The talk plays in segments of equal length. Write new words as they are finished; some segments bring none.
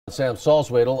Sam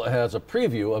Salzwedel has a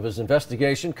preview of his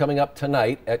investigation coming up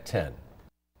tonight at 10.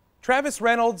 Travis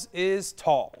Reynolds is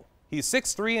tall. He's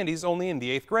 6'3" and he's only in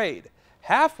the 8th grade.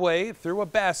 Halfway through a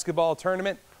basketball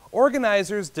tournament,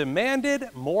 organizers demanded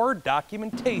more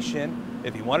documentation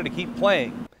if he wanted to keep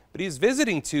playing. But he's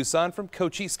visiting Tucson from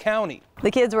Cochise County.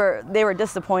 The kids were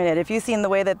disappointed. If you've seen the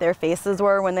way that their faces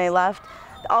were when they left,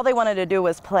 all they wanted to do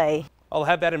was play. I'll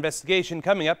have that investigation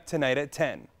coming up tonight at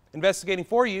 10. Investigating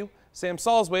for you, Sam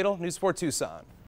Salzwedel, News 4 Tucson.